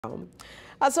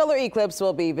A solar eclipse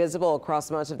will be visible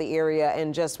across much of the area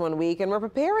in just 1 week, and we're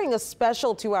preparing a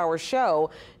special 2-hour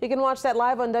show. You can watch that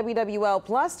live on WWL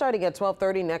Plus starting at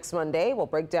 12:30 next Monday. We'll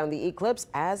break down the eclipse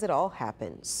as it all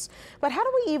happens. But how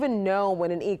do we even know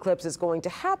when an eclipse is going to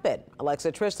happen?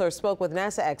 Alexa Trischler spoke with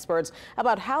NASA experts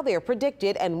about how they are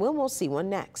predicted and when we'll see one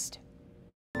next.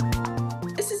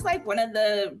 This is like one of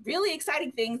the really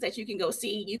exciting things that you can go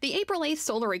see. The April 8th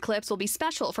solar eclipse will be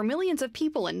special for millions of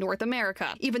people in North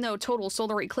America. Even though total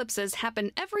solar eclipses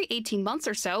happen every 18 months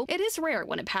or so, it is rare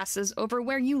when it passes over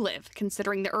where you live,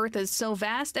 considering the Earth is so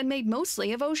vast and made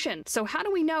mostly of ocean. So how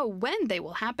do we know when they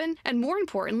will happen, and more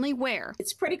importantly, where?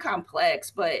 It's pretty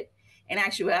complex, but in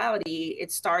actuality,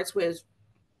 it starts with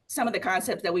some of the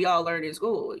concepts that we all learned in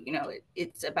school.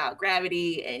 It's about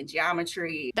gravity and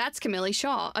geometry. That's Camille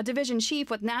Shaw, a division chief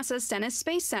with NASA's Stennis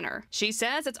Space Center. She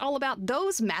says it's all about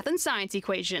those math and science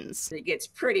equations. It gets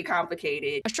pretty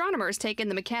complicated. Astronomers take in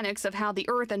the mechanics of how the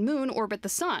Earth and Moon orbit the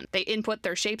Sun. They input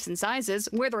their shapes and sizes,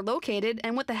 where they're located,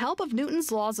 and with the help of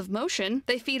Newton's laws of motion,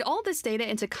 they feed all this data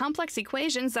into complex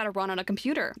equations that are run on a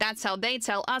computer. That's how they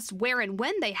tell us where and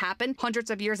when they happen, hundreds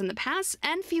of years in the past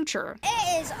and future.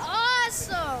 It is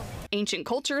awesome! Ancient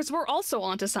cultures were also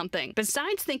onto something.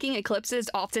 Besides thinking eclipses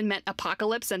often meant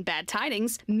apocalypse and bad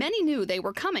tidings, many knew they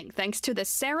were coming thanks to the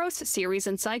Saros series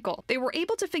and cycle. They were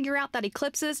able to figure out that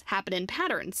eclipses happen in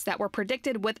patterns that were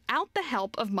predicted without the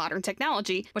help of modern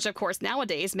technology, which of course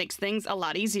nowadays makes things a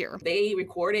lot easier. They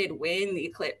recorded when the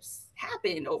eclipse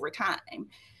happened over time.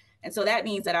 And so that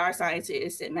means that our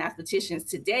scientists and mathematicians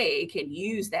today can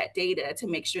use that data to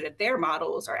make sure that their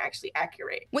models are actually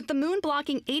accurate. With the moon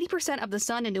blocking 80% of the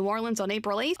sun in New Orleans on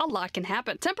April 8th, a lot can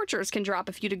happen. Temperatures can drop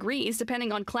a few degrees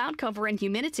depending on cloud cover and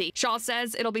humidity. Shaw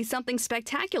says it'll be something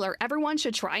spectacular everyone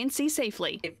should try and see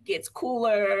safely. It gets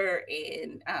cooler,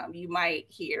 and you might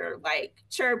hear like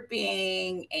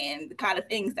chirping and the kind of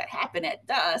things that happen at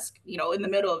dusk, in the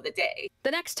middle of the day. The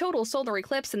next total solar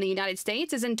eclipse in the United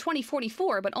States is in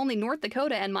 2044, but only North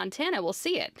Dakota and Montana will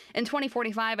see it. In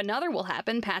 2045, another will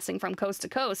happen, passing from coast to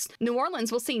coast. New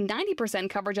Orleans will see 90%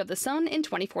 coverage of the sun in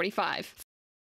 2045.